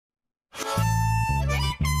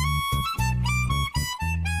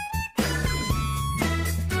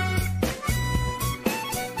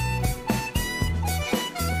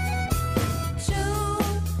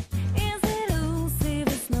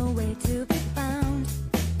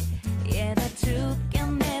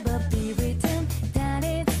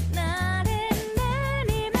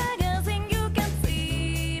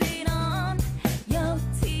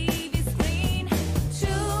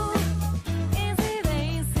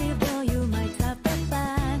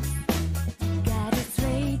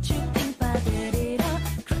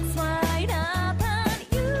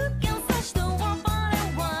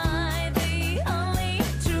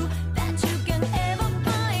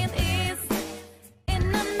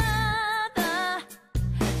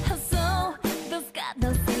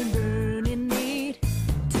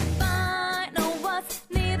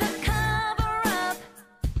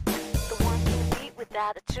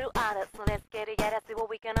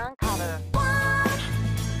uncover. One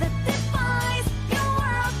that defies your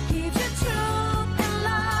world, gives you truth and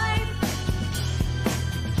life.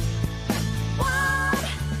 One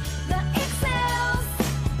that excels,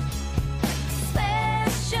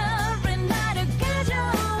 special enough to guide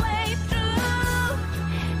your way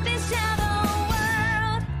through this shadow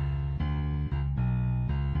world.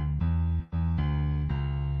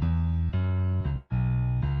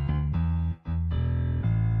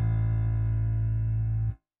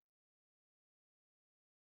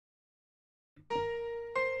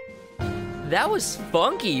 That was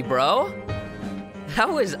funky, bro. That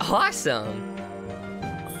was awesome.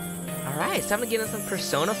 All right, it's time to get into some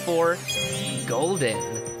Persona 4 Golden.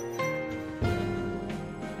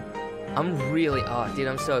 Dude,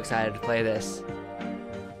 I'm so excited to play this.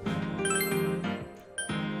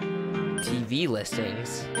 TV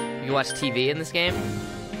listings. You can watch TV in this game?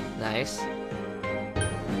 Nice.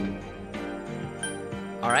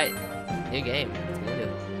 All right, new game. Let's get into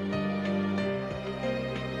it.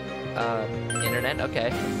 Internet, okay.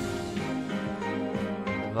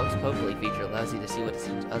 The Vox Populi feature allows you to see what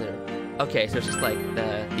each other. Okay, so it's just like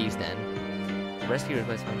these then. Rescue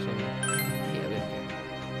request function. Yeah,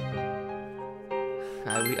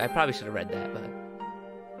 we don't care. I probably should have read that, but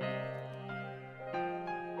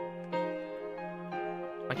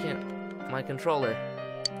I can't. My controller.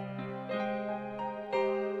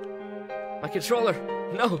 My controller.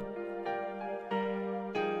 No.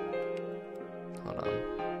 Hold on.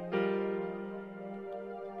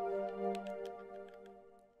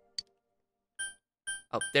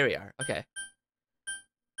 Oh, there we are. Okay.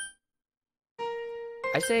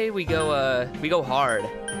 I say we go hard.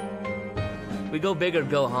 We go big or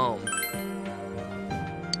go home.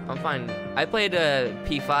 I'm fine. I played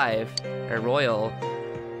P5 or Royal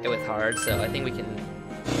with hard, so I think we can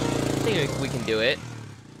do it.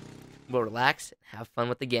 We'll relax and have fun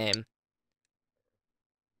with the game.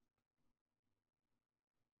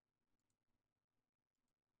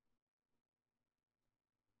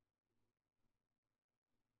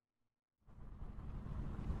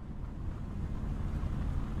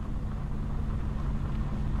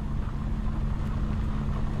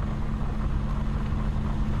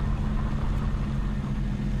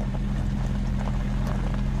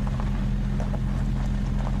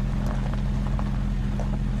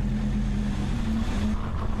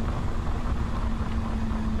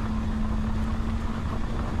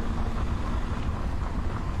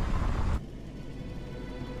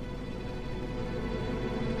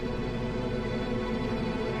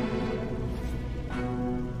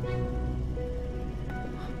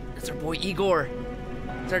 That's our boy Igor.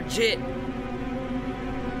 It's our jit.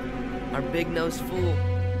 Our big-nosed fool.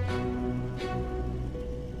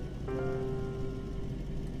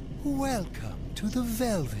 Welcome to the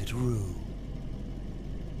Velvet Room.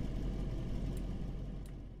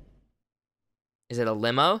 Is it a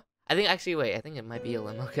limo? I think actually, wait, I think it might be a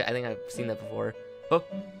limo. I think I've seen that before. Oh.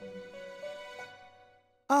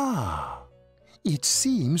 Ah, it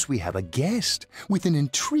seems we have a guest with an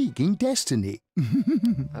intriguing destiny.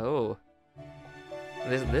 Oh.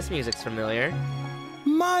 This music's familiar.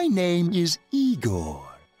 My name is Igor.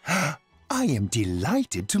 I am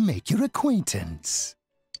delighted to make your acquaintance.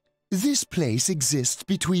 This place exists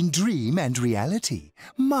between dream and reality,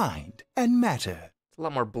 mind and matter. It's a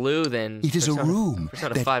lot more blue than It is a room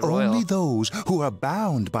Persona that 5 Royal. only those who are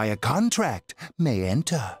bound by a contract may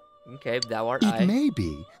enter. Okay, thou art I. It may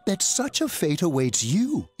be that such a fate awaits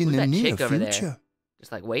you in Who's the that near chick over future. there?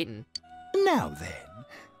 Just like waiting. Now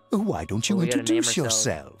then, why don't you Well, we gotta name introduce ourselves.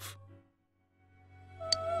 yourself?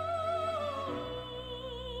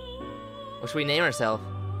 What should we name ourselves?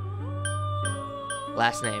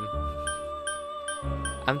 Last name.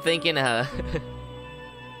 I'm thinking, I'm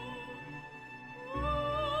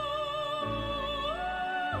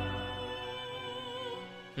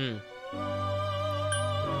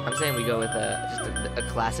saying we go with just a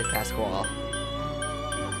classic Pasquale.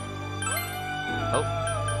 Oh.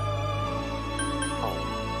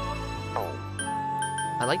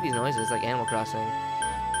 I like these noises, like Animal Crossing.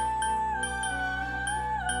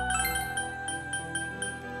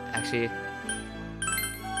 Actually,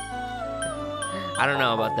 I don't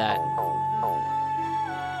know about that.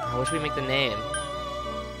 What should we make the name?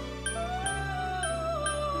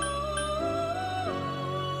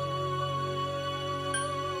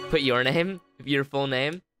 Put your name? Your full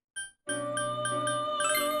name?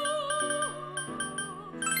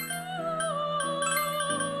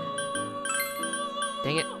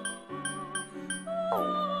 Dang it.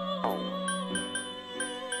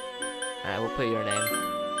 Alright, we'll put your name.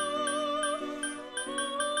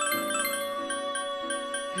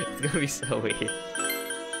 It's gonna be so weird.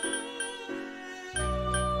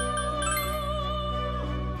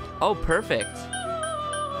 Oh, perfect.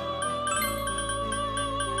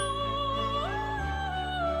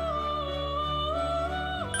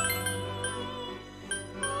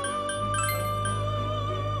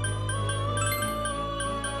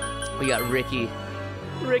 We got Ricky.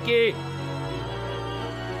 Ricky!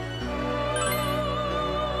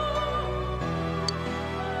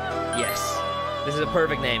 Yes. This is a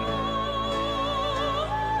perfect name.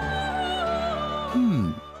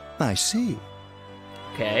 I see.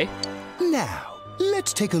 Okay. Now,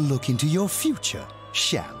 let's take a look into your future,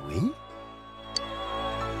 shall we?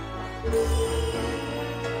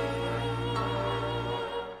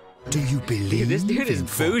 Do you believe This dude is in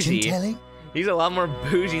bougie. fortune-telling? He's a lot more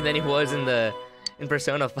bougie than he was in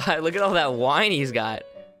Persona 5. Look at all that wine he's got.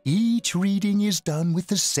 Each reading is done with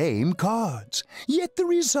the same cards, yet the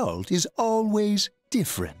result is always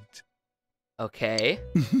different. Okay.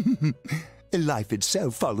 Life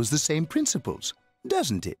itself follows the same principles,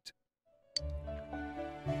 doesn't it?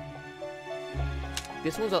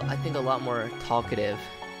 This one's, I think, a lot more talkative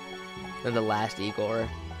than the last Igor.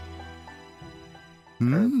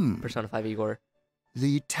 Or Persona 5 Igor.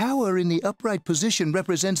 The tower in the upright position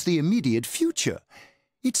represents the immediate future.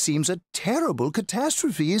 It seems a terrible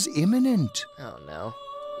catastrophe is imminent. Oh, no.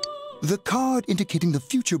 The card indicating the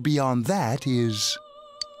future beyond that is...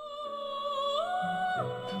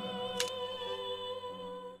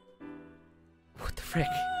 What the frick?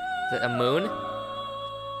 Is that a moon?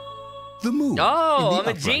 the moon Oh, in the I'm a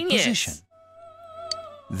upright genius. position.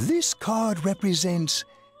 This card represents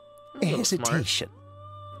That's a little smart. hesitation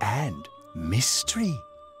and mystery.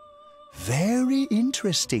 Very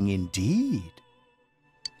interesting indeed.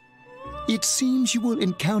 It seems you will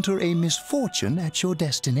encounter a misfortune at your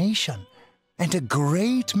destination, and a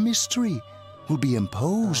great mystery will be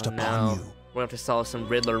imposed Oh, upon no. you. We're gonna have to solve some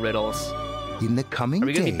Riddler riddles. In the coming Are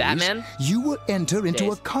we gonna be days, Batman? you will enter into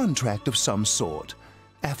Days. a contract of some sort,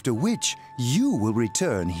 after which you will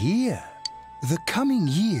return here. The coming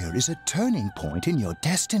year is a turning point in your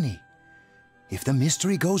destiny. If the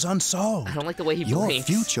mystery goes unsolved, I don't like the way he your blinks.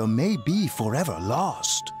 future may be forever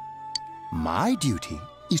lost. My duty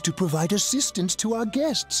is to provide assistance to our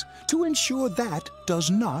guests to ensure that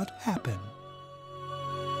does not happen.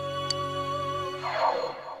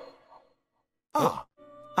 Ah,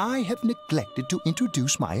 I have neglected to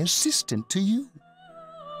introduce my assistant to you.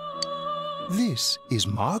 This is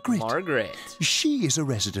Margaret. Margaret. She is a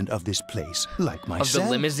resident of this place, like Of myself.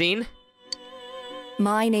 the limousine?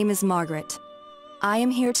 My name is Margaret. I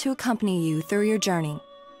am here to accompany you through your journey.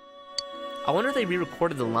 I wonder if they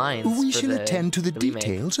re-recorded the lines. We for shall attend to the remake.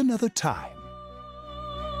 details another time.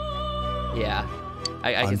 Yeah.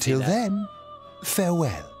 I can see Until that. then,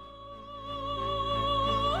 farewell.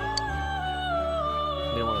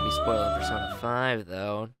 We don't want to be spoiling Persona 5,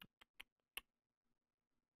 though.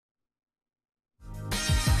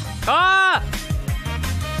 Ah!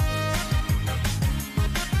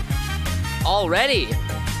 Already?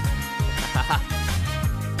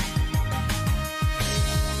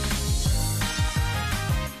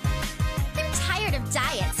 I'm tired of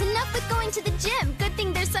diets. Enough with going to the gym. Good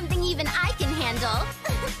thing there's something even I can handle.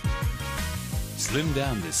 Slim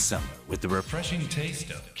down this summer with the refreshing taste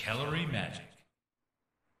of calorie magic.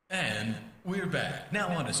 And we're back. Now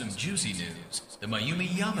on to some juicy news. The Mayumi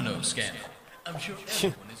Yamano scandal. I'm sure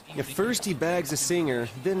everyone is At first he bags a singer,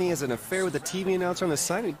 then he has an affair with a TV announcer on the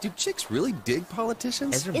side. Do chicks really dig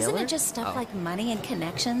politicians? Ezra Isn't Miller? it just stuff Oh. like money and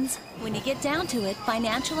connections? When you get down to it,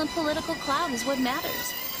 financial and political clout is what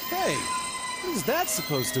matters. Hey, what is that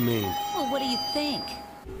supposed to mean? Well, what do you think?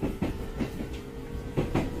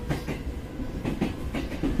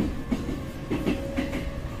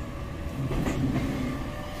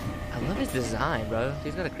 I love his design, bro.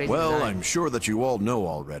 He's got a crazy Well, design. I'm sure that you all know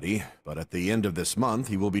already, but at the end of this month,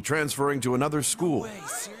 he will be transferring to another school.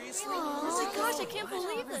 Oh my gosh, I can't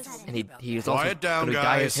believe this. And he was also Quiet down, gonna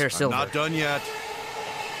dye his guys. hair I'm silver. not done yet.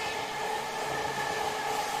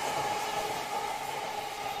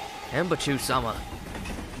 Embachu-sama.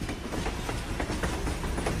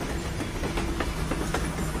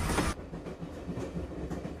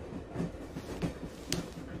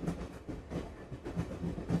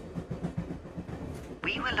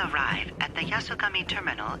 We will arrive at the Yasogami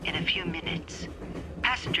terminal in a few minutes.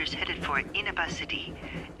 Passengers headed for Inaba City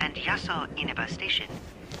and Yaso Inaba Station,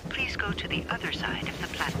 please go to the other side of the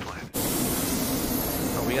platform.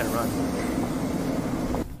 Oh, we gotta run.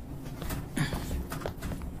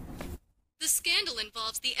 The scandal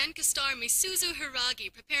involves the Enkastar Misuzu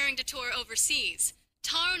Hiragi preparing to tour overseas.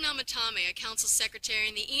 Taru Namatame, a council secretary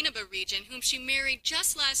in the Inaba region, whom she married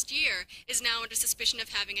just last year, is now under suspicion of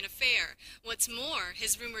having an affair. What's more,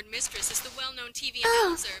 his rumored mistress is the well-known TV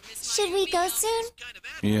announcer, Miss Should we go soon?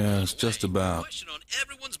 Yes, just about. The question on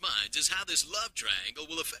everyone's minds is how this love triangle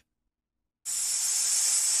will affect.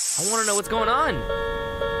 I want to know what's going on.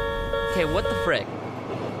 Okay, what the frick?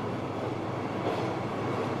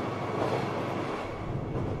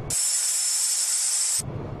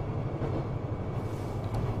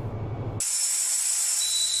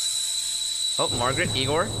 Oh, Margaret,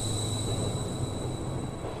 Igor.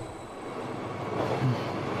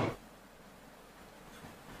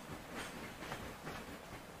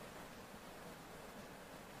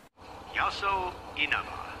 Yaso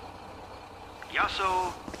Inaba.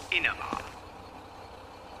 Yaso Inaba.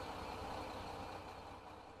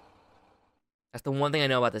 That's the one thing I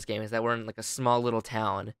know about this game, is that we're in like a small little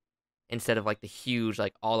town instead of like the huge,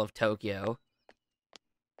 like all of Tokyo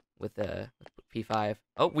with the P5.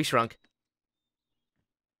 Oh, we shrunk.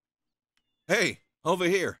 Hey, over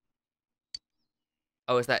here.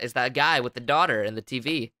 Oh, is that guy with the daughter and the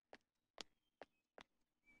TV?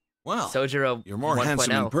 Well, Sojiro you're more 1.0.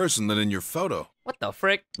 handsome in person than in your photo. What the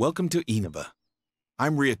frick? Welcome to Inaba.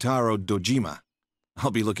 I'm Ryotaro Dojima.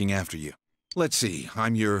 I'll be looking after you. Let's see,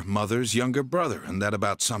 I'm your mother's younger brother, and that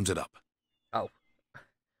about sums it up. Oh.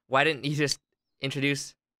 Why didn't you just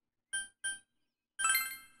introduce...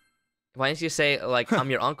 Why didn't you say, like, I'm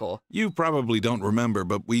your uncle? You probably don't remember,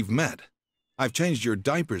 but we've met. I've changed your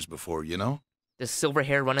diapers before, you know? Does silver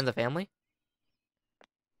hair run in the family?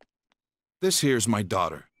 This here's my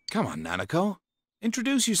daughter. Come on, Nanako.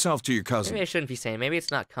 Introduce yourself to your cousin. Maybe I shouldn't be saying. Maybe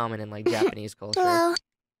it's not common in, like, Japanese culture. Hello.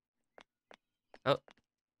 Oh.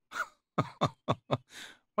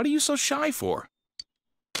 What are you so shy for?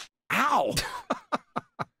 Ow!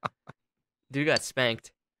 Dude got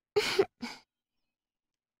spanked.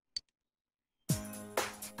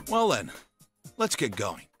 Well then, let's get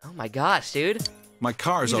going. Oh my gosh, dude. My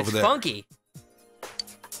car's Dude, over it's there. funky.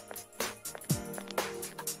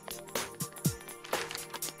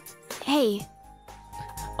 Hey,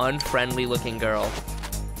 Unfriendly looking girl.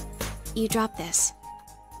 you dropped this.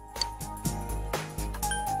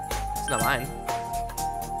 It's not mine.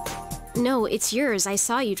 No, it's yours. I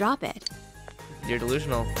saw you drop it. You're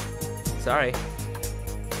delusional. Sorry.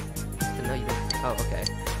 Didn't know you did. Oh, okay.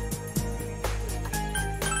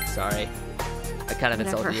 Sorry. I kind of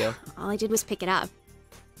Whatever. insulted you. All I did was pick it up.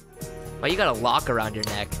 Why you got a lock around your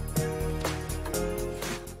neck?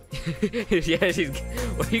 Yeah,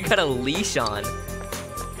 why you got a leash on?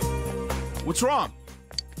 What's wrong?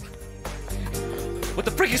 What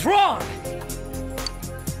the frick is wrong?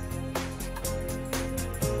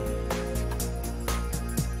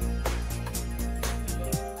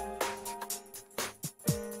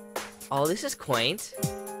 Oh, this is quaint.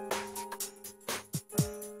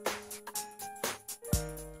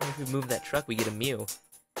 If we move that truck, we get a Mew.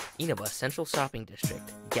 Inaba Central Shopping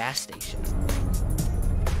District. Gas station.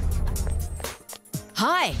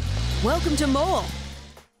 Hi, welcome to Mole.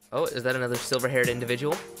 Oh, is that another silver-haired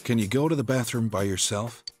individual? Can you go to the bathroom by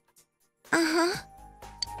yourself? Uh-huh.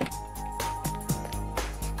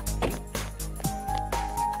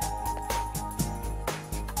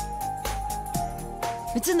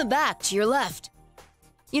 It's in the back, to your left.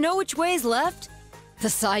 You know which way's left? The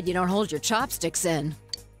side you don't hold your chopsticks in.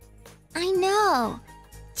 I know.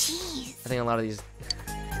 Jeez. I think a lot of these...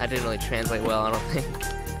 That didn't really translate well, I don't think.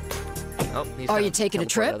 Oh, he's Are kinda you taking a teleported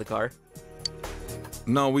trip? out of the car.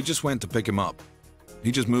 No, we just went to pick him up.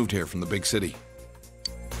 He just moved here from the big city.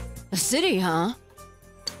 A city, huh?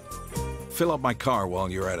 Fill up my car while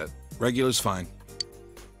you're at it. Regular's fine.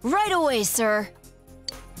 Right away, sir.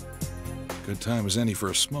 Good time as any for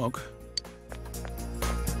a smoke.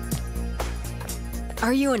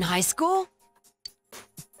 Are you in high school?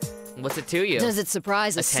 What's it to you? Does it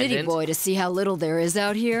surprise a city Attendant? boy to see how little there is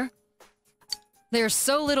out here? There's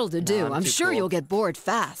so little to do, I'm I'm too sure cool. you'll get bored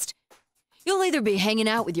fast. You'll either be hanging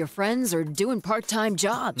out with your friends or doing part-time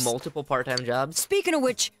jobs. Multiple part-time jobs? Speaking of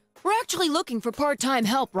which, we're actually looking for part-time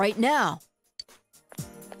help right now.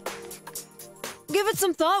 Give it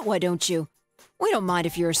some thought, why don't you? We don't mind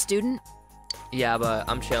if you're a student. Yeah, but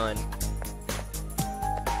I'm chilling.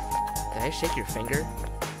 Did I shake your finger?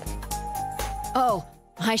 Oh,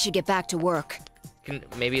 I should get back to work. Can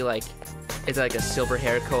maybe like, is it like a silver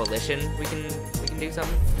hair coalition? We can do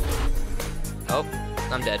something. Oh,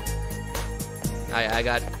 I'm dead. I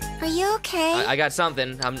got. Are you okay? I got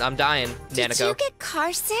something. I'm dying, Did Nanako. you get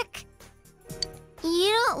car sick?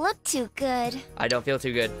 You don't look too good. I don't feel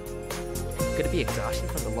too good. Could it be exhaustion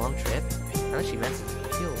from the long trip? Now that she mentions it, I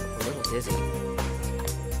feel a little dizzy.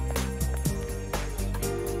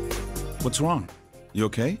 What's wrong? You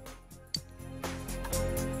okay?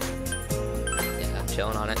 Yeah, I'm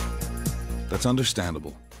chilling on it. That's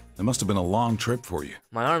understandable. It must have been a long trip for you.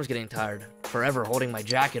 My arm's getting tired. Forever holding my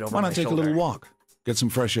jacket over my shoulder. Why not take a little walk? Get some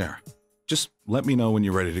fresh air. Just let me know when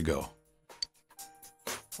you're ready to go.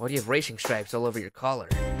 Why do you have racing stripes all over your collar?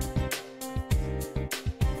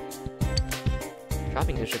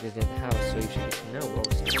 Shopping district is near the house, so you should get to know what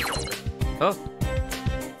was supposed to. Oh!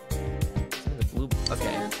 Some of the blue.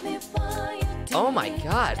 Okay. Oh my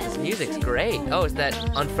god, this music's great. Oh, it's that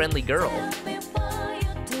unfriendly girl.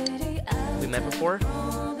 We met before?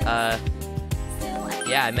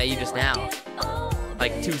 Yeah, I met you just now.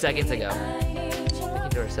 Like 2 seconds ago. Speaking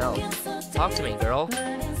to herself. Talk to me, girl.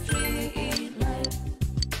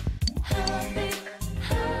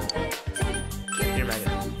 You're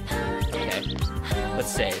Megan. Okay. Let's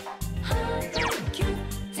save.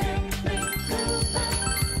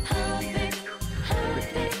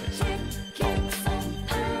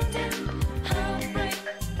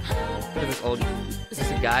 Look at this old. Is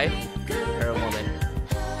this a guy or a woman?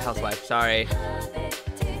 Housewife. Sorry.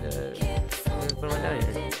 What am I doing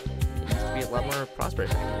here? It used to be a lot more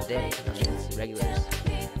prosperous back in the day. Now it's regulars.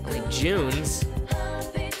 Only Junes.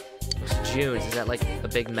 What's Junes? Is that like a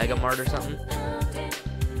big mega mart or something?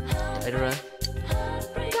 Didera.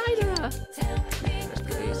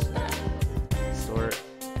 Store.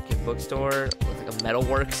 Okay, bookstore. Looks like a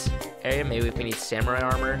metalworks area. Maybe if we need samurai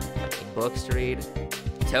armor. Need books to read.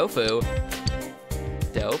 Tofu.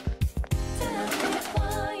 Dope.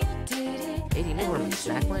 80 more from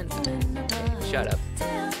Snackland? Okay, shut up.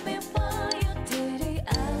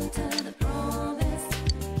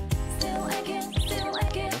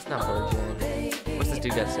 That's not Virgin. What's this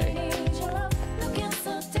dude got to say?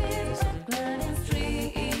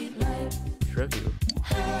 Shrug you.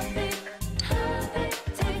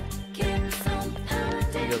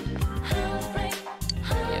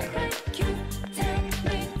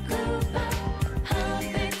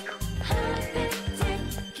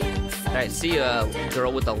 Alright, see a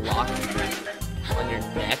girl with a lock on your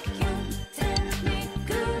neck?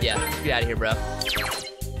 Yeah, get out of here, bro.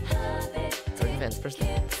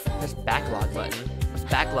 Press backlog button. Press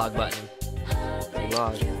backlog button.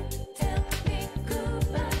 Log.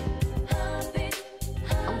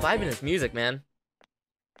 I'm vibing this music, man.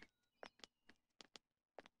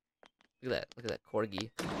 Look at that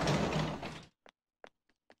corgi.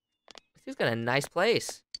 This dude's got a nice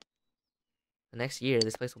place. The next year,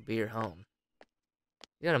 this place will be your home.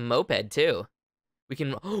 You got a moped too. We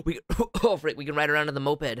can we can ride around in the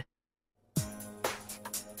moped.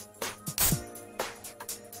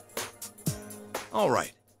 All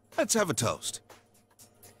right, let's have a toast.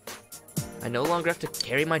 I no longer have to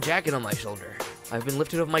carry my jacket on my shoulder. I've been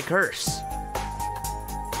lifted of my curse.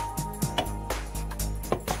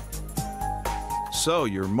 So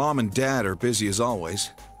your mom and dad are busy as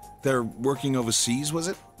always. They're working overseas, was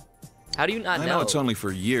it? How do you not know? I know it's only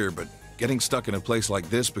for a year, but getting stuck in a place like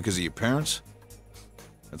this because of your parents?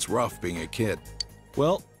 That's rough being a kid.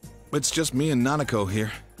 Well, it's just me and Nanako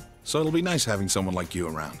here, so it'll be nice having someone like you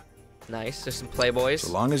around. Nice, there's some playboys.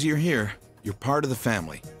 So long as you're here, you're part of the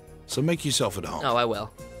family, so make yourself at home. Oh, I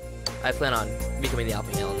will. I plan on becoming the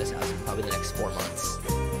alpha male in this house in probably the next 4 months.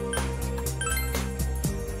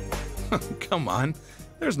 Come on,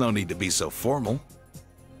 there's no need to be so formal.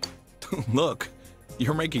 Look.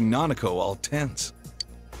 You're making Nanako all tense.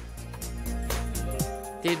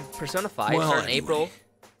 Did Persona 5 start in April?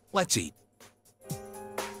 Let's eat.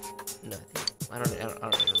 No, I don't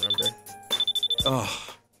remember.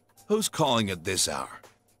 Oh, who's calling at this hour?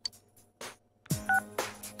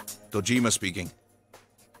 Dojima speaking.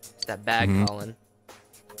 It's that bag calling.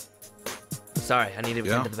 Sorry, I need to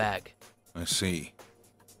return to the bag. I see.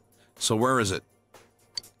 So where is it?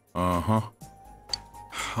 Uh-huh.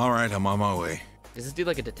 All right, I'm on my way. Is this dude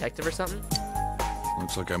like a detective or something?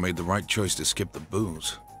 Looks like I made the right choice to skip the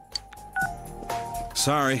booze.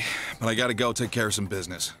 Sorry, but I gotta go take care of some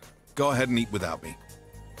business. Go ahead and eat without me.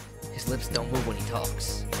 His lips don't move when he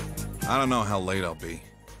talks. I don't know how late I'll be.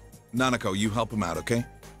 Nanako, you help him out, okay?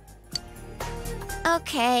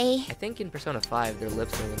 Okay. I think in Persona 5 their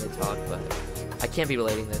lips move when they talk, but I can't be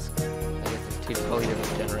relating this. I guess they're two totally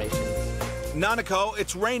different generations. Nanako,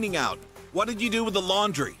 it's raining out. What did you do with the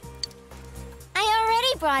laundry? I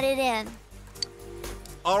already brought it in.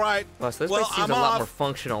 All right. Well, so this place seems a lot more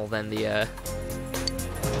functional than the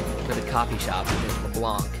coffee shop in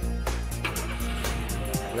LeBlanc.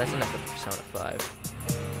 Well, that's enough of Persona 5.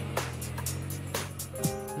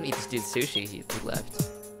 I'm gonna eat this dude's sushi he left.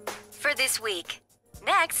 For this week.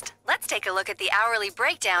 Next, let's take a look at the hourly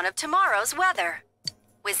breakdown of tomorrow's weather.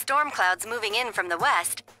 With storm clouds moving in from the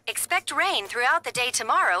west, expect expect rain throughout the day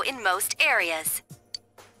tomorrow in most areas.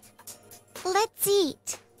 Let's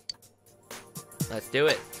eat. Let's do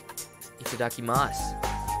it. Itadakimasu.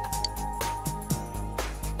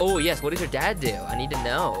 Oh, yes, what does your dad do? I need to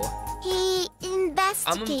know. He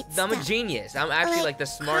investigates I'm a stuff. genius. I'm actually like the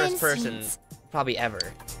smartest crime person scenes. probably ever.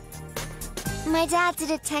 My dad's a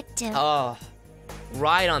detective. Oh,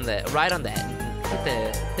 right on that. Hit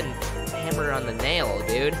the hammer on the nail,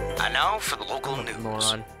 dude. And now for the local news.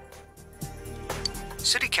 Moron.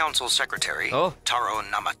 City Council Secretary Taro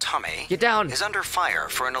Namatame Get down. is under fire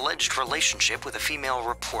for an alleged relationship with a female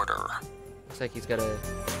reporter. Looks like he's got a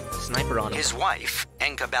sniper on him. His wife,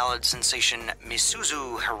 Enka ballad sensation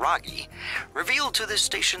Misuzu Hiragi, revealed to this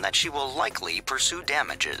station that she will likely pursue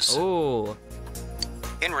damages. Oh.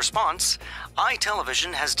 In response,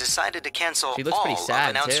 iTelevision has decided to cancel She looks all pretty sad,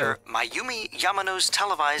 of announcer too. Mayumi Yamano's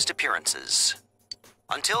televised appearances.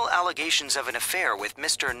 Until allegations of an affair with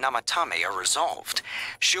Mr. Namatame are resolved,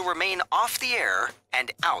 she'll remain off the air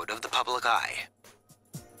and out of the public eye.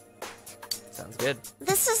 Sounds good.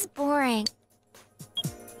 This is boring.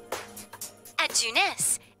 At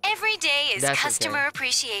Junes, every day is That's Customer okay.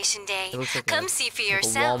 Appreciation Day. It looks like Come a- see for like a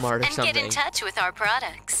yourself Walmart or and get in something. touch with our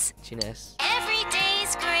products. Genius. Every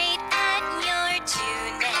day's great at your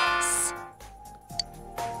Junes.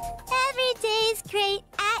 Every day's great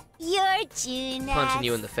at your Junes. Punching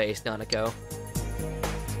you in the face, Nanako.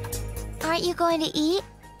 Aren't you going to eat?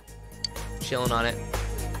 Chilling on it.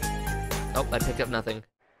 Oh, I picked up nothing.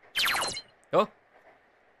 Oh! You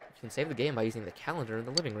can save the game by using the calendar in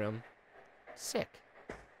the living room. Sick.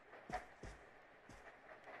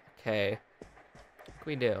 Okay. What can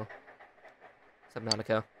we do? What's up,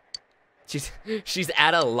 Nanako? She's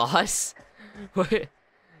at a loss? What?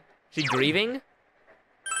 She grieving?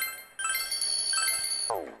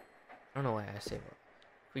 I don't know why I say that.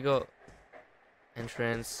 If we go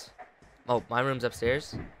entrance. Oh, my room's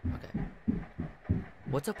upstairs? Okay.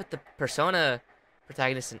 What's up with the Persona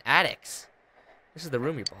protagonists and addicts? This is the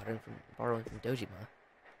room you're borrowing from Dojima.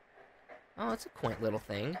 Oh, it's a quaint little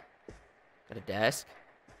thing. Got a desk.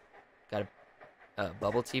 Got a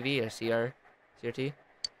bubble TV or CRT. I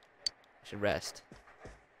should rest.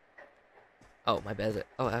 Oh, my bed's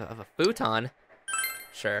oh, I have a futon.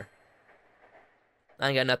 Sure. I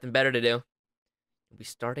ain't got nothing better to do.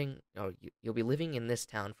 You'll be living in this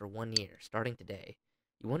town for 1 year, starting today.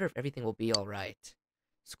 You wonder if everything will be all right.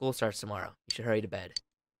 School starts tomorrow. You should hurry to bed.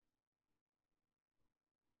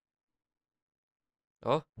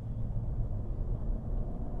 Oh.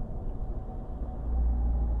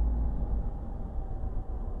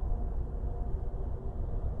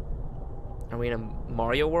 Are we in a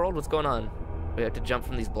Mario world? What's going on? We have to jump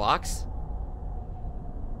from these blocks?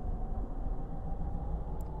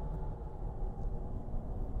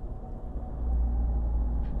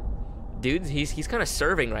 Dude, he's kind of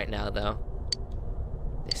serving right now, though.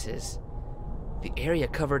 This is the area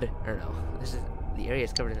covered, or no, this is the area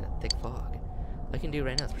is covered in a thick fog. All I can do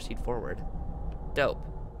right now is proceed forward. Dope.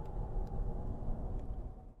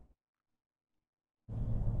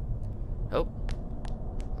 Oh.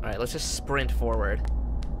 All right, let's just sprint forward.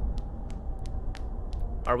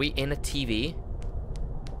 Are we in a TV?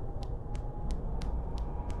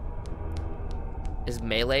 Is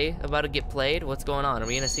Melee about to get played? What's going on? Are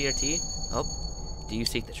we in a CRT? Oh, do you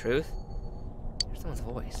seek the truth? Here's someone's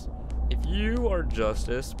voice. If you are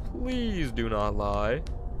justice, please do not lie.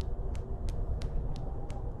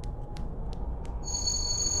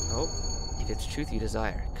 Oh, if it's truth you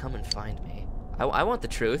desire, come and find me. I want the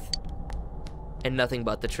truth. And nothing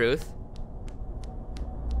but the truth.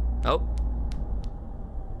 Oh.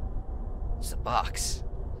 There's a box.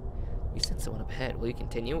 You sent someone up ahead. Will you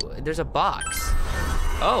continue? There's a box.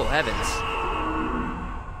 Oh, heavens.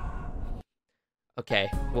 Okay,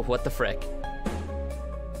 well, what the frick?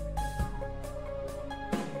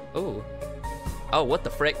 Ooh. Oh, what the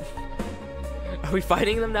frick? Are we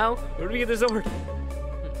fighting them now? Where do we get the sword?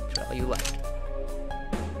 Try all you like.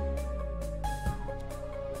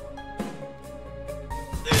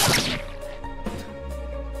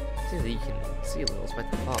 Seems that you can see a little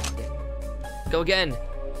despite the fog. Go again.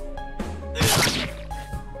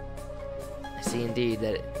 I see indeed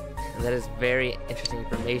that is very interesting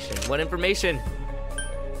information. What information?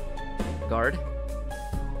 Guard?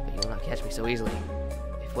 But you will not catch me so easily.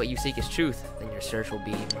 If what you seek is truth, then your search will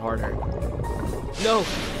be even harder. No!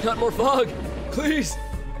 Not more fog! Please!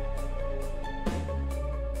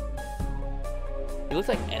 It looks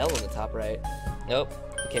like L on the top right. Nope.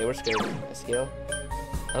 Okay, we're screwed. A skill.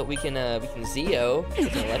 Oh, we can Zeo.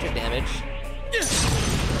 Some electric damage.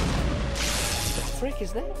 What the frick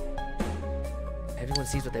is that? Everyone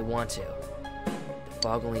sees what they want to. The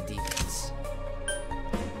Fog only deepens.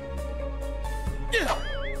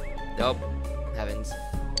 Nope. Heavens.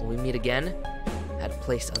 Will we meet again? At a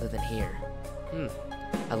place other than here.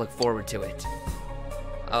 I look forward to it.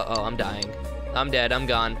 Uh-oh, I'm dying. I'm dead, I'm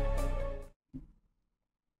gone.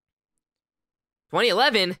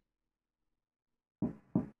 2011?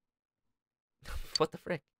 What the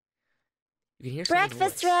frick? You can hear someone's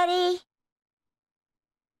Breakfast voice. ready.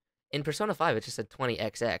 In Persona 5, it just said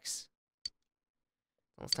 20XX.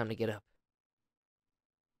 Well, it's time to get up.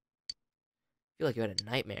 I feel like you had a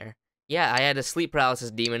nightmare. Yeah, I had a sleep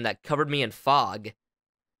paralysis demon that covered me in fog.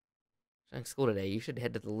 During school today, you should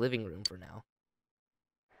head to the living room for now.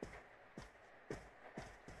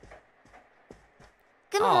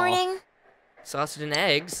 Good Aw. morning. Sausage and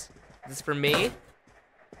eggs. Is this for me?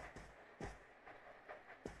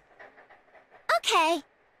 Okay,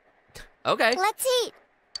 Okay. let's eat.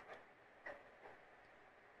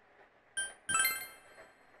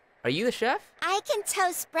 Are you the chef? I can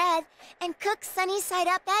toast bread and cook sunny side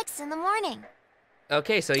up eggs in the morning.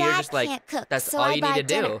 Okay, so you're Dad just like, can't cook, that's so all I you buy need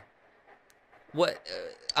to do. dinner. What?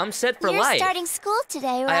 I'm set for You're life. starting school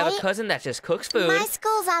today, right? I have a cousin that just cooks food. My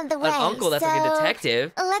school's on the way. An uncle that's like a so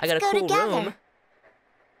detective. Let's I got a go cool together. room.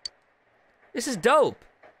 This is dope.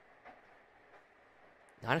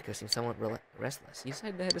 Nanako seems somewhat restless. You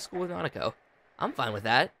decided to head to school with Nanako. I'm fine with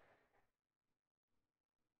that.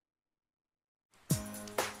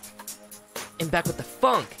 And back with the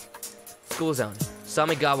funk. School zone.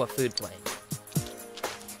 Samigawa food playing.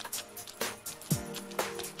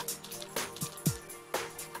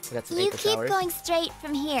 We got some You acre keep showers. going straight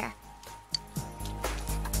from here.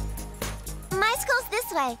 My school's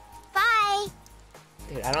this way. Bye.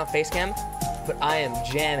 Dude, I don't have face cam, but I am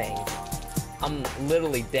jamming. I'm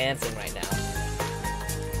literally dancing right now.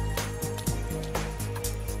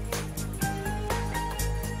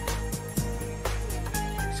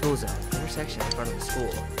 School zone. Intersection in front of the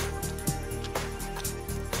school.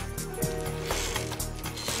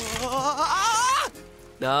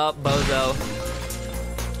 No, bozo.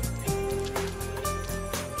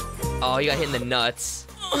 Oh, you got hit in the nuts.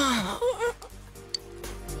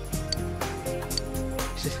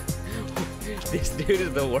 This dude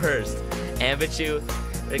is the worst. Ambichu,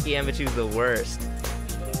 Ricky Ambichu's the worst.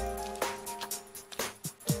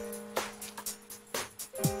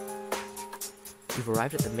 You've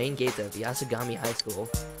arrived at the main gates of Yasugami High School.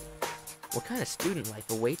 What kind of student life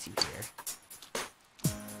awaits you here?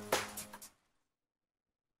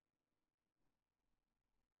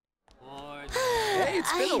 Hey,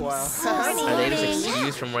 it's been a while. Are they just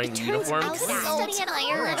excused from wearing the uniform?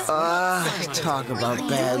 Talk about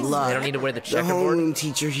bad luck. They don't need to wear the The checkerboard? homeroom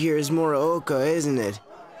teacher here is Muraoka, isn't it?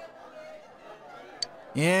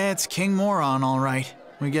 Yeah, it's King Moron, all right.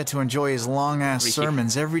 We get to enjoy his long-ass Ricky.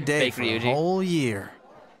 sermons every day Fake for a Ryuji. whole year.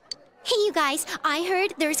 Hey, you guys, I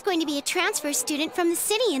heard there's going to be a transfer student from the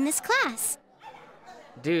city in this class.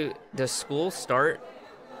 Dude, does school start?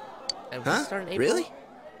 Does it start in April? Really?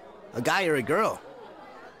 A guy or a girl?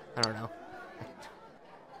 I don't know.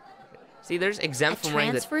 See, there's exempt from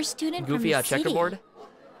wearing Transfer the student from goofy the city. checkerboard.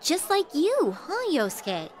 Just like you, huh,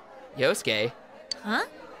 Yosuke? Yosuke. Huh?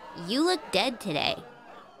 You look dead today.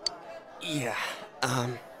 Yeah, I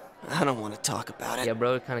don't want to talk about it. Yeah,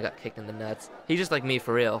 bro kind of got kicked in the nuts. He's just like me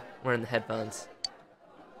for real, wearing the headphones.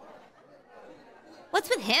 What's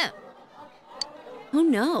with him? Who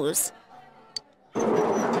knows? They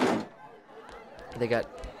got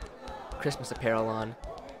Christmas apparel on.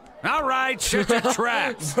 All right, shut your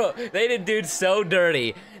traps. Bro, they did dude so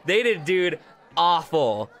dirty. They did dude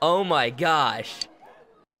awful. Oh my gosh.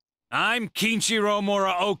 I'm Kinshiro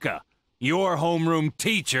Muraoka, your homeroom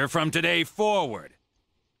teacher from today forward.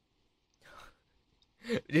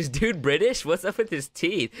 Is dude British? What's up with his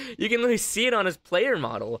teeth? You can literally see it on his player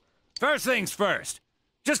model. First things first.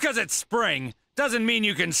 Just 'cause it's spring doesn't mean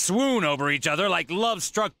you can swoon over each other like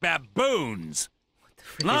love-struck baboons.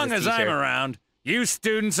 Long as I'm around, you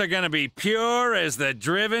students are gonna be pure as the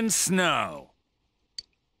driven snow.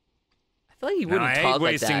 I feel like he Now, wouldn't I talk ain't like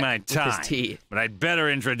wasting that my with time, his teeth. but I'd better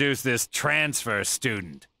introduce this transfer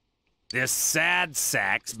student. This sad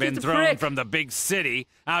sack's been the thrown prick. from the big city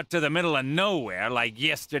out to the middle of nowhere like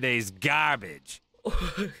yesterday's garbage.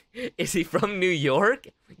 Is he from New York?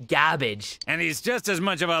 Garbage. And he's just as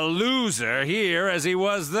much of a loser here as he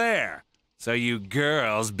was there. So you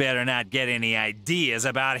girls better not get any ideas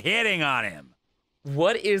about hitting on him.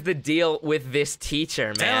 What is the deal with this teacher,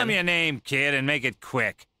 man? Tell him your name, kid, and make it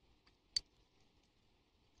quick.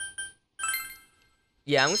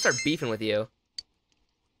 Yeah, I'm gonna start beefing with you.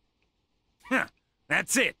 Huh.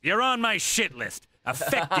 That's it. You're on my shit list.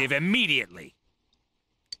 Effective immediately.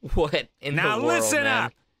 What in now the world, listen man?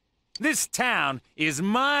 up. This town is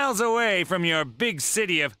miles away from your big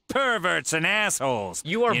city of perverts and assholes.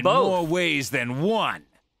 You are in both. more ways than one.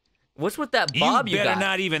 What's with that bob you better got?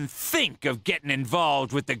 not even think of getting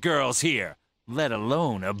involved with the girls here, let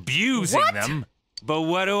alone abusing them. But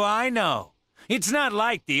what do I know? It's not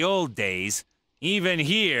like the old days. Even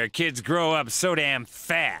here, kids grow up so damn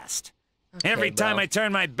fast. Every time I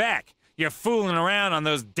turn my back, you're fooling around on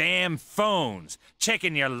those damn phones,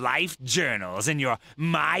 checking your life journals and your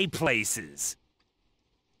my places.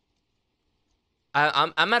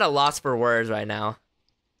 I'm at a loss for words right now.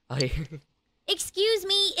 Excuse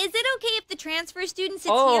me, is it okay if the transfer student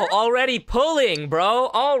sits Oh, here? already pulling, bro.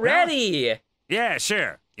 Already. Yeah,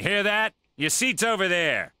 sure. You hear that? Your seat's over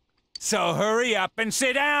there. So hurry up and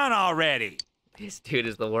sit down already. This dude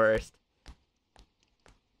is the worst.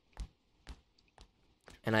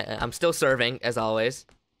 And I'm still serving, as always.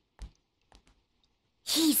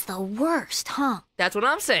 He's the worst, huh? That's what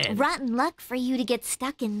I'm saying. Rotten luck for you to get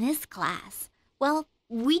stuck in this class. Well,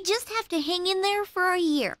 we just have to hang in there for a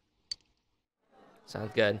year.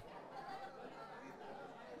 Sounds good.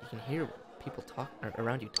 You can hear people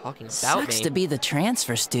around you talking about Sucks me. to be the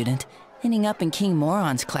transfer student, ending up in King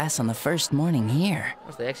Moron's class on the first morning here.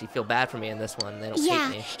 They actually feel bad for me in this one. They don't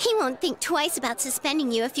Yeah, hate me. he won't think twice about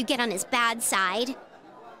suspending you if you get on his bad side.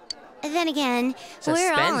 Then again,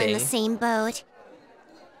 we're all in the same boat.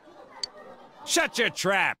 Shut your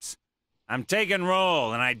traps. I'm taking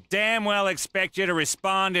roll, and I damn well expect you to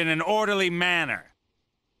respond in an orderly manner.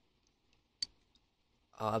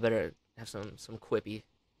 Oh, I better have some quippy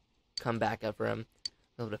come back up for him.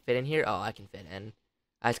 Able to fit in here? Oh, I can fit in.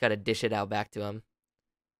 I just gotta dish it out back to him.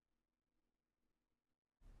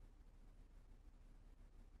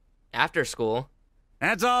 After school.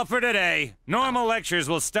 That's all for today. Normal lectures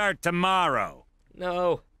will start tomorrow.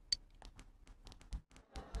 No.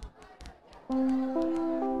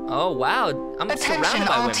 Oh, wow. I'm Attention surrounded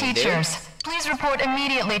by all women, teachers. dude. Please report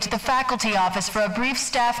immediately to the faculty office for a brief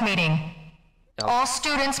staff meeting. Oh. All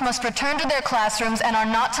students must return to their classrooms and are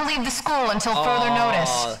not to leave the school until further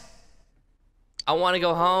notice. I want to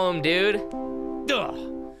go home, dude.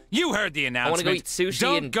 Ugh. You heard the announcement. I want to go eat sushi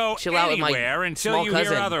Don't and go chill out with my anywhere until small you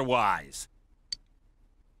cousin. hear otherwise.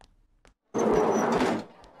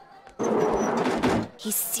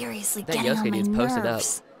 He's seriously That getting on Yosuke my dude's posted up.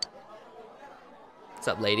 nerves. What's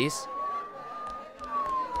up, ladies?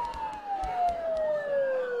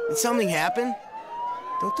 Did something happen?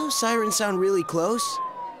 Don't those sirens sound really close?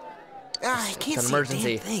 Ah, I can't It's an see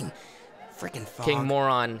emergency. a damn thing. Freaking fog. King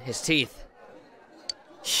Moron, his teeth.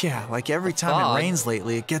 Yeah, like every time fog. it rains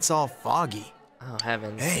lately, it gets all foggy. Oh,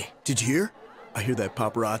 heavens. Hey, did you hear? I hear that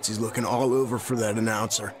paparazzi's looking all over for that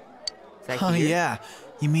announcer. Oh yeah,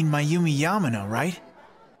 you mean Mayumi Yamano, right?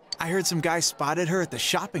 I heard some guy spotted her at the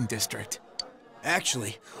shopping district.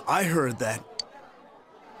 Actually, I heard that.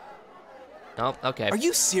 Oh, okay. Are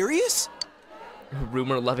you serious?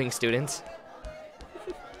 Rumor-loving students.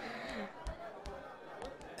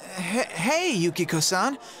 Hey,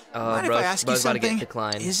 Yukiko-san. Mind if I ask you Bro's about to get something?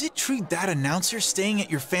 declined. Is it true that announcer staying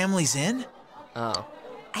at your family's inn? Oh.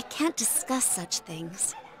 I can't discuss such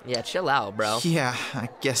things. Yeah, chill out, bro. Yeah, I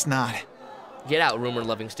guess not. Get out,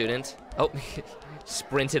 rumor-loving student. Oh,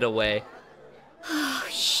 sprinted away. Oh,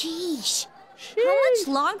 sheesh. How much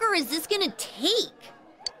longer is this gonna take?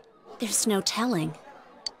 There's no telling.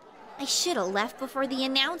 I should have left before the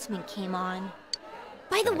announcement came on.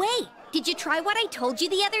 By the way, did you try what I told you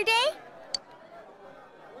the other day?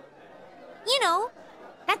 You know,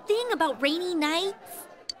 that thing about rainy nights?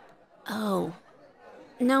 Oh.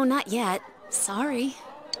 No, not yet. Sorry.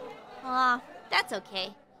 Aw, that's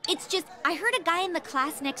okay. It's just, I heard a guy in the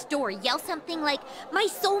class next door yell something like, "My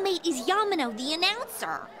soulmate is Yamano, the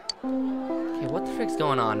announcer." Okay, what the frick's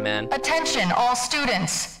going on, man? Attention, all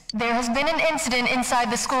students. There has been an incident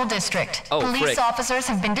inside the school district. Oh, Police frick. officers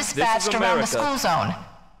have been dispatched around the school zone.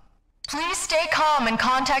 Please stay calm and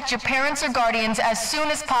contact your parents or guardians as soon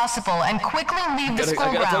as possible and quickly leave the school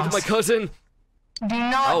I gotta talk grounds. to my cousin. Do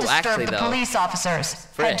not disturb actually, the though. police officers.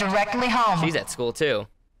 Frick. Head directly home. She's at school, too.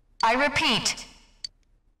 I repeat.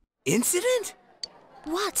 Incident?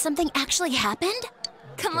 What? Something actually happened?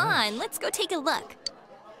 Come on, let's go take a look.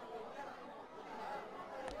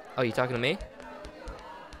 Oh, you talking to me?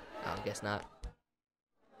 Oh, I guess not.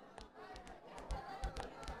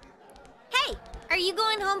 Hey, are you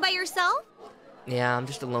going home by yourself? Yeah, I'm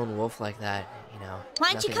just a lone wolf like that, you know.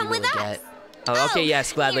 Why don't you Nothing come with really us? get. Oh, okay,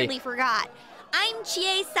 yes, gladly. Nearly forgot. I'm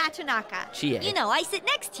Chie Satonaka. Chie? You know, I sit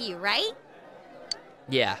next to you, right?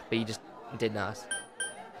 Yeah, but you just did not.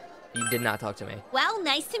 You did not talk to me. Well,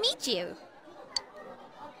 nice to meet you.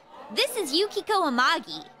 This is Yukiko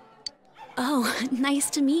Amagi. Oh, nice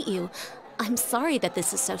to meet you. I'm sorry that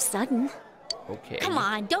this is so sudden. Okay. Come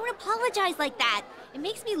on, don't apologize like that. It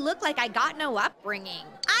makes me look like I got no upbringing.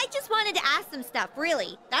 I just wanted to ask some stuff,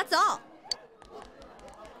 really. That's all.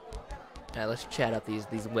 Alright, let's chat up these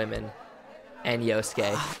women. And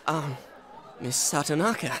Yosuke. Miss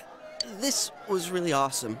Satonaka, this was really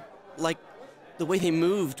awesome. Like, the way they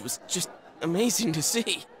moved was just amazing to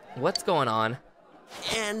see. What's going on?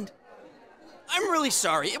 And I'm really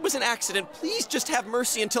sorry. It was an accident. Please just have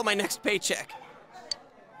mercy until my next paycheck.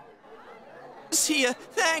 See ya.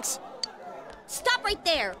 Thanks. Stop right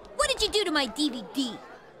there. What did you do to my DVD?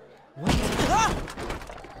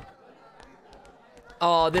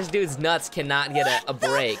 Oh, this dude's nuts cannot get a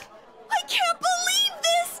break. I can't believe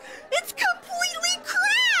this! It's completely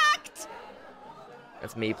cracked!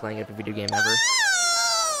 That's me playing every video game ever.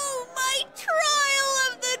 Oh, my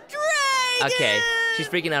trial of the dragon! Okay, she's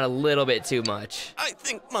freaking out a little bit too much. I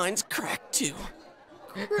think mine's cracked too.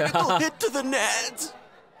 Critical hit to the nads.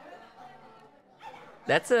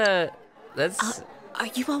 That's Are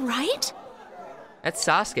you all right? That's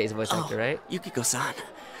Sasuke's voice actor, right? Yukiko-san,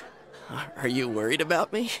 are you worried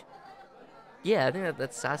about me? Yeah, I think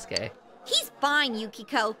that's Sasuke. He's fine,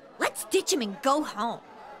 Yukiko. Let's ditch him and go home.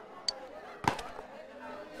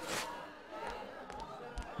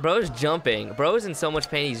 Bro's jumping. Bro's in so much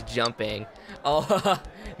pain, he's jumping. Oh,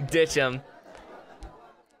 ditch him.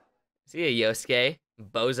 See ya, Yosuke.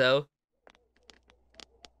 Bozo.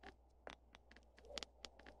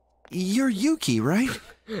 You're Yuki, right?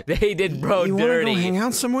 They did bro you dirty. Wanna go hang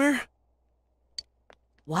out somewhere?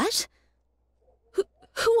 What?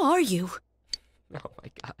 Who are you? Oh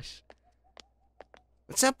my gosh.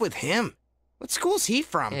 What's up with him? What school's he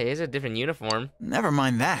from? Yeah, he has a different uniform. Never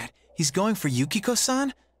mind that. He's going for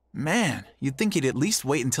Yukiko-san? Man, you'd think he'd at least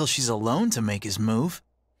wait until she's alone to make his move.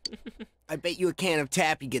 I bet you a can of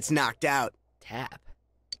Tappy gets knocked out. Tap?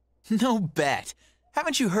 No bet.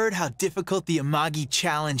 Haven't you heard how difficult the Amagi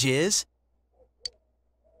challenge is?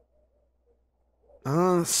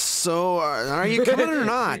 So, are you coming or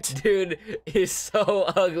not? Dude is so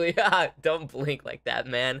ugly. Don't blink like that,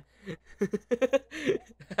 man.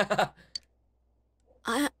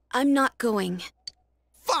 I'm not going.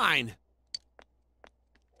 Fine.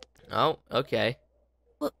 Oh, okay.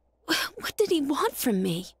 What did he want from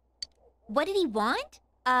me? What did he want?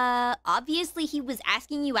 Obviously he was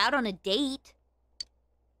asking you out on a date.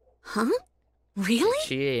 Huh? Really?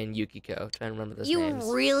 Chie and Yukiko. Trying to remember those You names.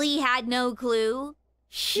 really had no clue?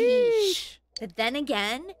 Sheesh. But then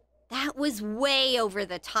again, that was way over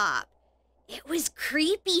the top. It was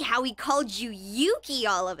creepy how he called you Yuki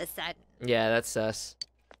all of a sudden. Yeah, that's sus.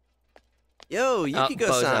 Yo,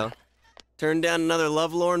 Yukiko-san. Turned down another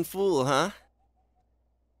lovelorn fool, huh?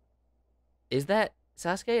 Is that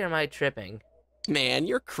Sasuke or am I tripping? Man,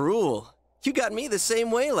 you're cruel. You got me the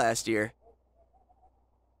same way last year.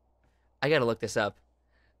 I gotta look this up.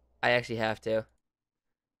 I actually have to.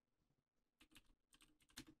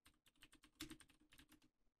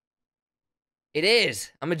 It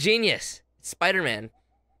is! I'm a genius! It's Spider-Man.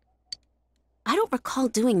 I don't recall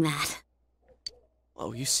doing that.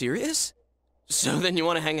 Oh, you serious? So then you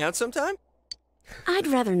want to hang out sometime? I'd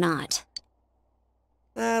rather not.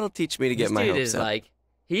 That'll teach me to get This my dude hopes is up. like,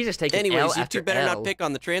 he's just taking Anyways, L you after two better L. not pick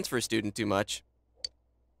on the transfer student too much.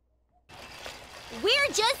 We're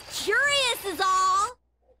just curious is all.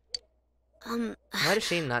 Why does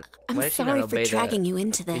she not? I'm why does she not sorry for obey dragging you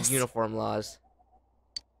into the this. uniform laws?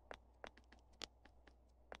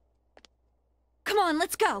 Come on,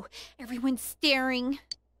 let's go. Everyone's staring.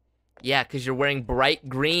 Yeah, because you're wearing bright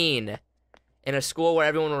green in a school where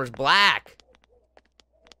everyone wears black.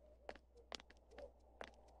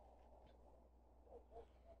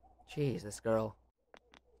 Jeez, this girl.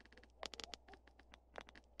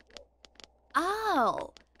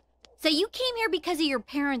 Oh, so you came here because of your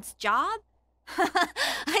parents' job? I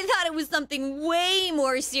thought it was something way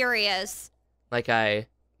more serious. Like I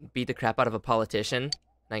beat the crap out of a politician and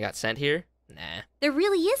I got sent here? Nah. There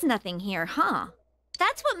really is nothing here, huh?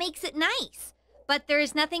 That's what makes it nice. But there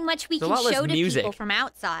is nothing much we There's a can lot less show to music people from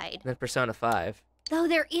outside. than Persona 5. Though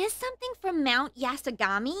there is something from Mount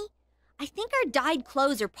Yasogami. I think our dyed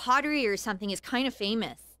clothes or pottery or something is kind of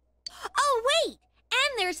famous. Oh, wait!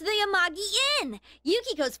 And there's the Amagi Inn!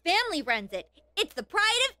 Yukiko's family runs it. It's the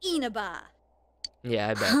pride of Inaba. Yeah,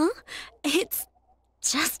 I bet. Huh? It's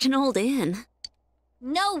just an old inn.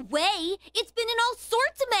 No way! It's been in all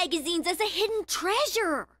sorts of magazines as a hidden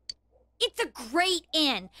treasure. It's a great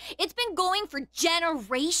inn. It's been going for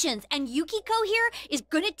generations, and Yukiko here is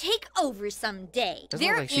gonna take over someday. Doesn't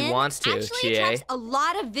Their look like she inn wants to, actually Chie. attracts a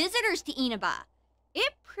lot of visitors to Inaba.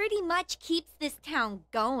 It pretty much keeps this town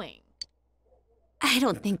going. I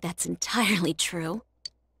don't think that's entirely true.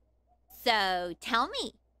 So, tell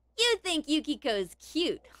me, you think Yukiko's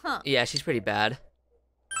cute, huh? Yeah, she's pretty bad.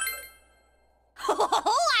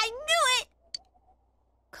 Oh, I knew it!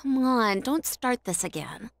 Come on, don't start this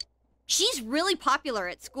again. She's really popular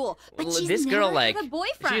at school, but Well, she's this never girl, had like, a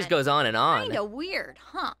boyfriend. she just goes on and on. Kinda weird,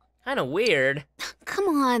 huh? Kinda weird. Come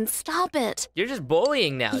on, stop it. You're just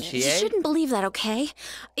bullying now, You Chie. shouldn't believe that, okay?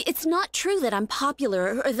 It's not true that I'm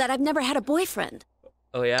popular or that I've never had a boyfriend.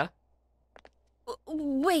 Oh, yeah?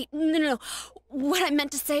 Wait, no. What I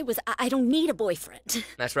meant to say was I don't need a boyfriend.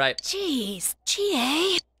 That's right. Jeez,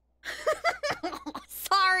 Chie.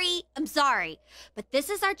 Sorry, I'm sorry. But this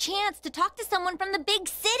is our chance to talk to someone from the big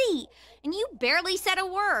city. And you barely said a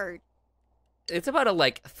word. It's about to,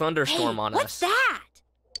 like, thunderstorm on What's us. that?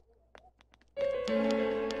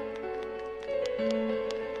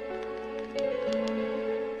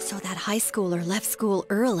 So that high schooler left school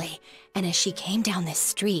early, and as she came down this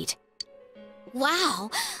street... Wow,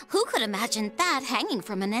 who could imagine that hanging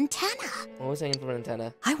from an antenna? What was hanging from an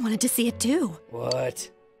antenna? I wanted to see it too. What?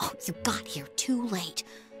 Oh, you got here too late.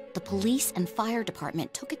 The police and fire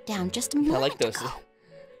department took it down just a moment I like those. ago.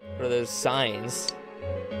 For those signs.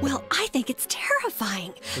 Well, I think it's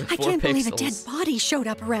terrifying. With I 4 can't believe a dead pixels. body showed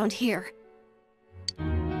up around here.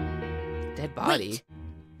 Dead body?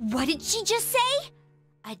 What did she just say?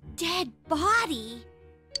 A dead body?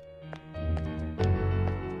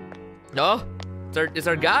 No, it's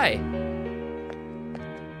our guy.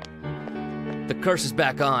 The curse is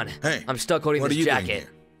back on. Hey, I'm stuck holding what this are you doing jacket.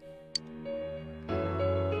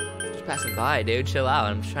 Just passing by, dude. Chill out.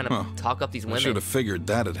 I'm just trying to talk up these I women. should have figured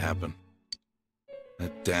that'd happen.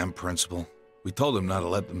 That damn principal. We told him not to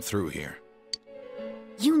let them through here.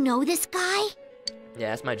 You know this guy? Yeah,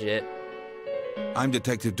 that's my jit. I'm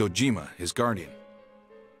Detective Dojima, his guardian.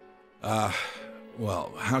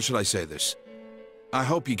 Well, how should I say this? I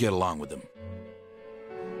hope you get along with him.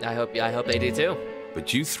 I hope they do too.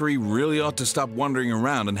 But you three really ought to stop wandering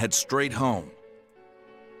around and head straight home.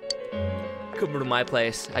 Come over to my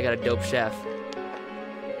place. I got a dope chef.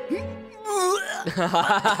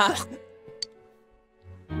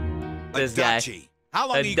 This guy. Adachi. How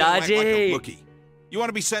long are you gonna act like a rookie? You want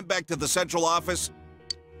to be sent back to the central office?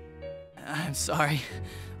 I'm sorry.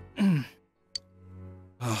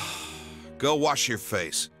 Go wash your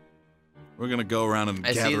face. We're gonna go around and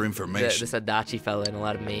I see gather information. This Adachi fella in a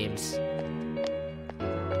lot of memes.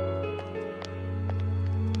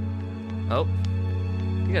 Oh,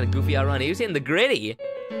 you got a goofy outrun. He was in the gritty.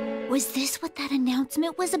 Was this what that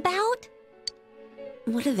announcement was about?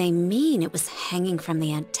 What do they mean it was hanging from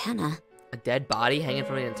the antenna? A dead body hanging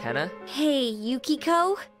from the antenna? Hey,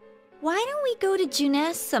 Yukiko. Why don't we go to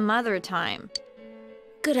Junes some other time?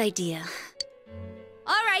 Good idea.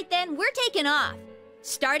 All right then, we're taking off.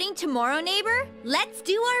 Starting tomorrow, neighbor, let's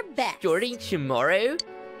do our best. Starting tomorrow?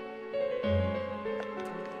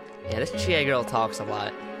 Yeah, this Chie girl talks a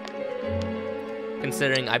lot.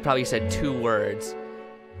 Considering I probably said 2 words.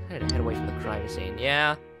 I had to head away from the crime scene.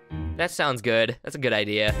 Yeah, that sounds good. That's a good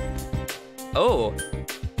idea. Oh.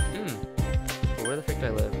 Well, where the frick do I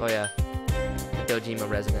live? Oh yeah, the Dojima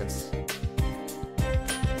residence.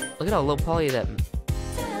 Look at how low poly that.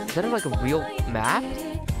 Is that like a real map?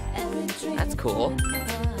 That's cool.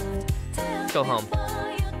 Let's go home.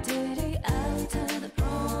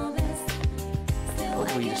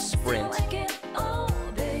 Hopefully you just sprint. Oh.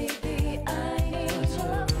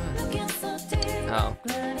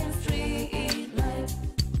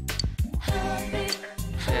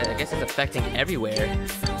 Yeah, I guess it's affecting everywhere.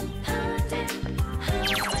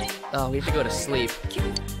 Oh, we have to go to sleep. We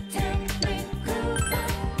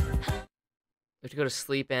have to go to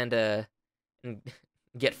sleep and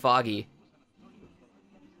get foggy.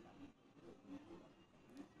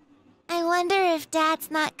 I wonder if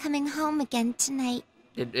Dad's not coming home again tonight.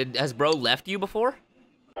 Has bro left you before?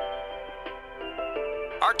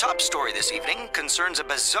 Our top story this evening concerns a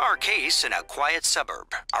bizarre case in a quiet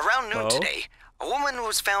suburb. Around noon today, a woman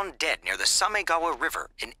was found dead near the Samegawa River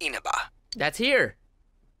in Inaba. That's here.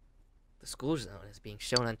 The school zone is being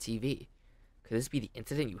shown on TV. Could this be the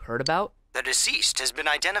incident you heard about? The deceased has been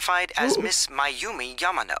identified as Miss Mayumi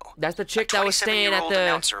Yamano. That's the chick that was staying at the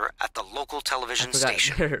announcer at the local television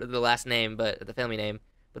station. The last name, but the family name.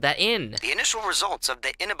 But that inn. The initial results of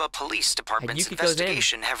the Inaba Police Department's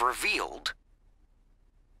investigation have revealed.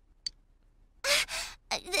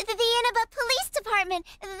 The Inaba Police Department.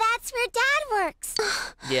 That's where Dad works.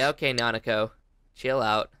 Yeah, okay, Nanako. Chill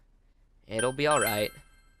out. It'll be alright.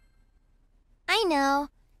 I know.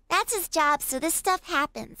 That's his job, so this stuff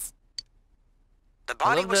happens. The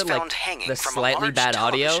body was found like, hanging the from slightly a large bad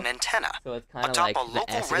audio. television antenna So it's kind of atop like a the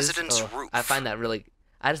local S's. resident's Oh, roof. I find that really.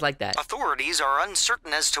 I just like that. Authorities are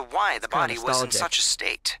uncertain as to why the body was in such a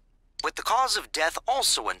state. With the cause of death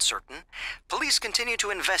also uncertain, police continue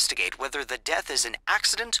to investigate whether the death is an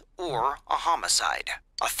accident or a homicide.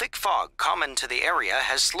 A thick fog common to the area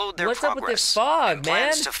has slowed their What's progress. up with this fog, and man?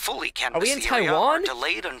 Plans to fully canvass Are we in the area Taiwan? are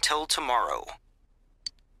delayed until tomorrow.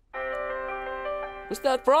 What's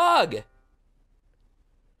that frog?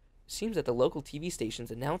 Seems that the local TV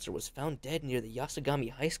station's announcer was found dead near the Yasugami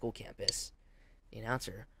High School campus. The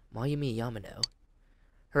announcer, Mayumi Yamano.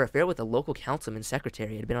 Her affair with a local councilman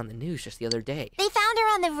secretary had been on the news just the other day. They found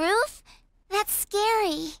her on the roof? That's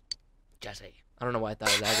scary. Jesse. I don't know why I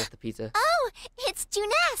thought of that with the pizza. Oh, it's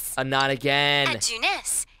Juness. Not again. At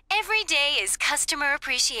Juness, every day is Customer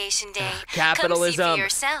Appreciation Day. Capitalism. Come see for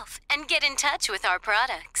yourself and get in touch with our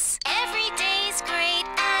products. Every day's great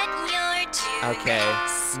at your Juness.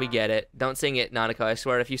 Okay, we get it. Don't sing it, Nanako. I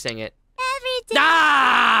swear if you sing it. Every day.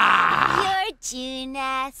 Ah! Your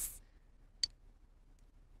Juness.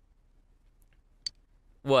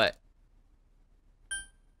 What?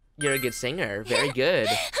 You're a good singer. Very good.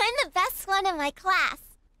 I'm the best one in my class.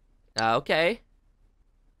 Okay.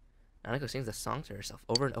 Nanako sings the song to herself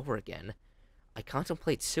over and over again. I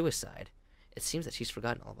contemplate suicide. It seems that she's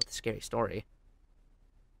forgotten all about the scary story.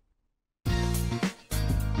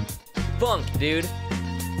 Funk, dude.